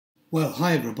Well,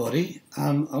 hi everybody.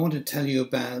 I want to tell you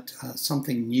about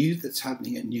something new that's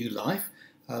happening at New Life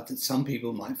that some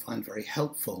people might find very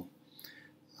helpful.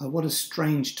 What a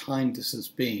strange time this has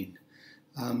been.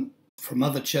 From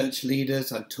other church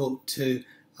leaders I've talked to,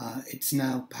 it's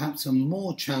now perhaps a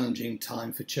more challenging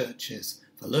time for churches,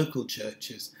 for local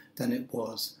churches, than it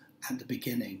was at the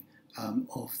beginning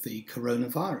of the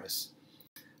coronavirus.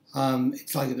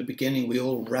 It's like at the beginning we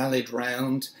all rallied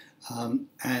round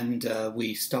and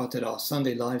we started our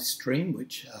Sunday live stream,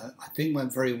 which I think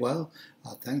went very well,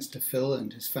 thanks to Phil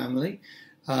and his family.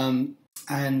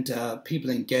 People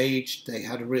engaged. They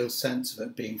had a real sense of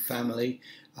it being family.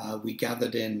 We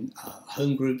gathered in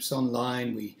home groups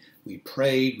online. We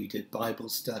prayed. We did Bible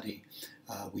study.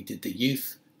 We did the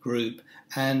youth group,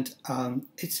 and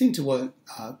it seemed to work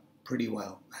pretty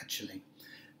well, actually.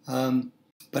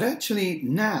 But actually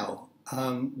now,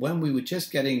 when we were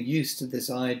just getting used to this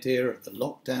idea of the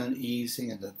lockdown easing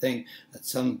and the thing at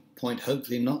some point,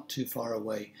 hopefully not too far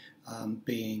away,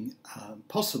 being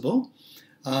possible,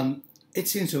 it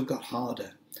seems to have got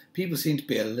harder. People seem to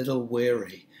be a little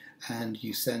weary, and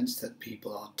you sense that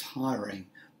people are tiring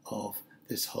of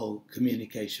this whole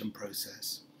communication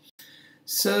process.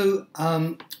 So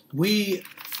we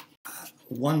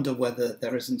wonder whether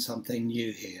there isn't something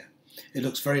new here. It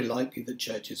looks very likely that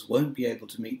churches won't be able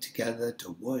to meet together,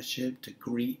 to worship, to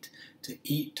greet, to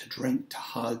eat, to drink, to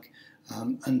hug,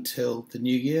 until the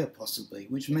new year possibly,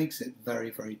 which makes it very,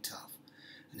 very tough.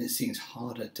 And it seems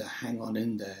harder to hang on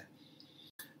in there.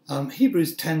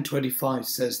 Hebrews 10:25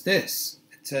 says this.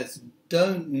 It says,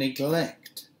 "Don't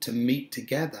neglect to meet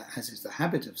together, as is the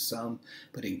habit of some,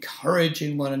 but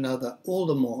encouraging one another all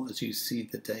the more as you see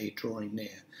the day drawing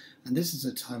near." And this is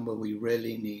a time where we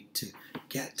really need to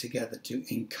get together to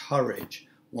encourage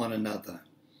one another.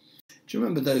 Do you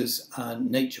remember those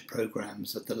nature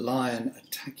programs of the lion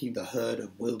attacking the herd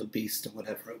of wildebeest or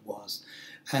whatever it was?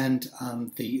 And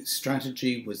the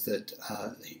strategy was that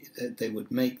they would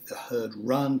make the herd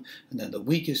run, and then the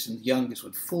weakest and the youngest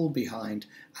would fall behind,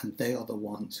 and they are the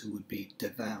ones who would be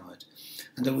devoured.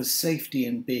 And there was safety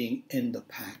in being in the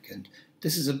pack, and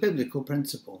this is a biblical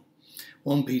principle.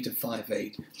 1 Peter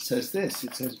 5:8 says this.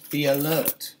 It says, "Be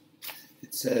alert."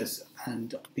 It says,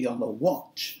 "And be on the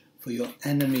watch, for your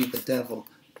enemy, the devil,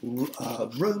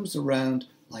 roams around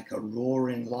like a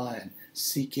roaring lion,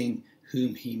 seeking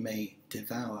whom he may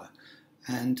devour."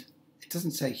 And it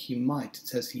doesn't say he might, it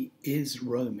says he is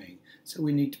roaming. So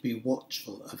we need to be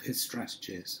watchful of his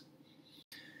strategies.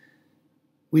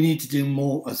 We need to do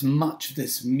more, as much of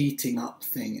this meeting up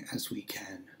thing as we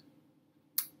can.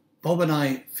 Bob and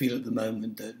I feel at the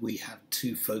moment that we have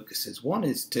two focuses. One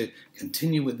is to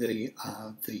continue with the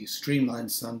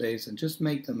Streamlined Sundays and just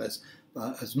make them as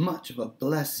much of a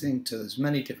blessing to as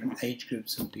many different age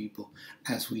groups and people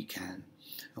as we can.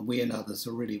 And we and others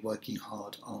are really working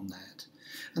hard on that.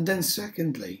 And then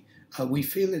secondly, we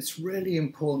feel it's really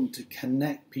important to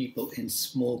connect people in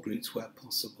small groups where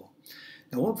possible.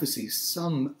 Now, obviously,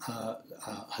 some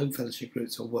home fellowship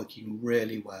groups are working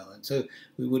really well, and so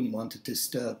we wouldn't want to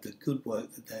disturb the good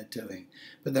work that they're doing.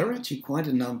 But there are actually quite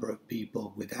a number of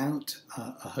people without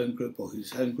a home group, or whose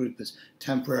home group has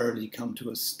temporarily come to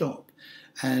a stop.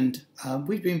 And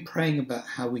we've been praying about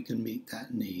how we can meet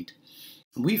that need.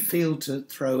 We feel to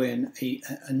throw in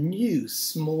a new,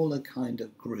 smaller kind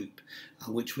of group,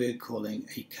 which we're calling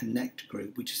a Connect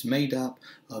group, which is made up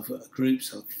of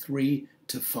groups of 3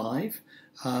 to 5.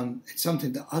 It's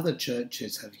something that other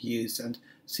churches have used and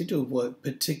seem to have worked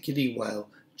particularly well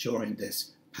during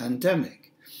this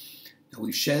pandemic. Now,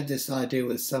 we've shared this idea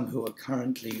with some who are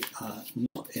currently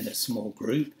not in a small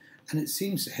group, and it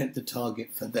seems to hit the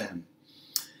target for them.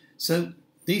 So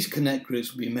these Connect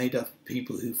groups will be made up of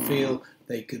people who feel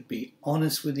they could be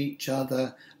honest with each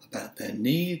other about their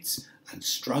needs and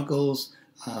struggles,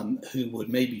 who would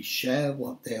maybe share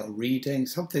what they are reading,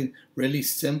 something really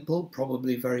simple,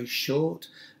 probably very short.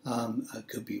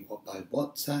 Could be by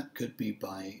WhatsApp, could be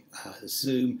by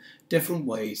Zoom, different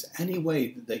ways, any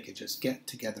way that they could just get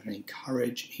together and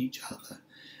encourage each other,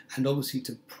 and obviously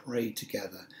to pray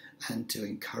together and to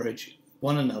encourage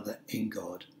one another in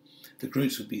God. The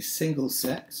groups would be single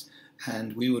sex,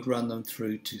 and we would run them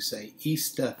through to, say,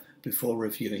 Easter before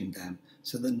reviewing them,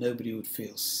 so that nobody would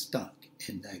feel stuck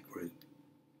in their group.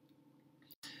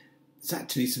 There's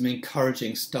actually some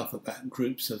encouraging stuff about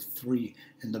groups of 3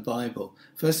 in the Bible.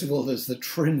 First of all, there's the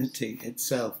Trinity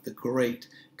itself, the great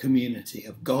community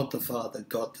of God the Father,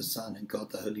 God the Son, and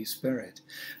God the Holy Spirit.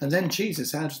 And then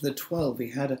Jesus, out of the 12, he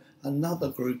had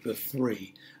another group of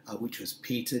 3, which was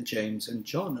Peter, James, and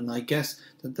John. And I guess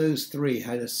that those 3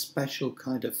 had a special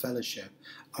kind of fellowship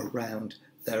around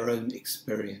their own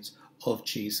experience of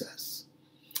Jesus.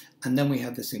 And then we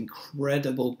have this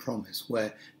incredible promise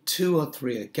where 2 or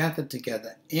 3 are gathered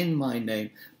together in my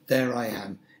name, there I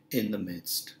am in the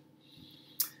midst.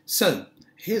 So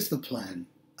here's the plan.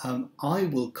 I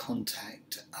will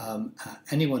contact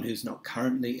anyone who's not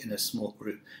currently in a small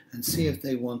group and see if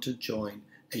they want to join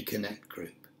a Connect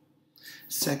group.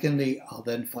 Secondly, I'll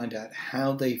then find out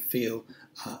how they feel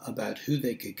about who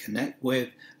they could connect with,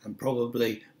 and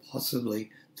possibly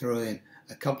throw in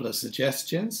a couple of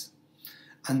suggestions.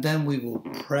 And then we will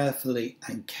prayerfully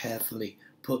and carefully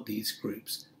put these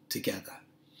groups together.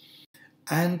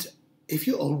 And if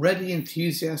you're already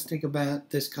enthusiastic about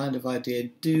this kind of idea,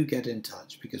 do get in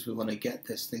touch, because we want to get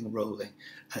this thing rolling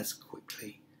as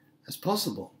quickly as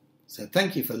possible. So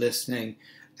thank you for listening,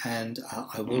 and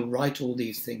I will write all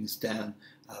these things down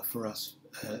for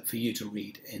you to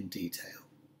read in detail.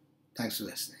 Thanks for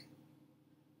listening.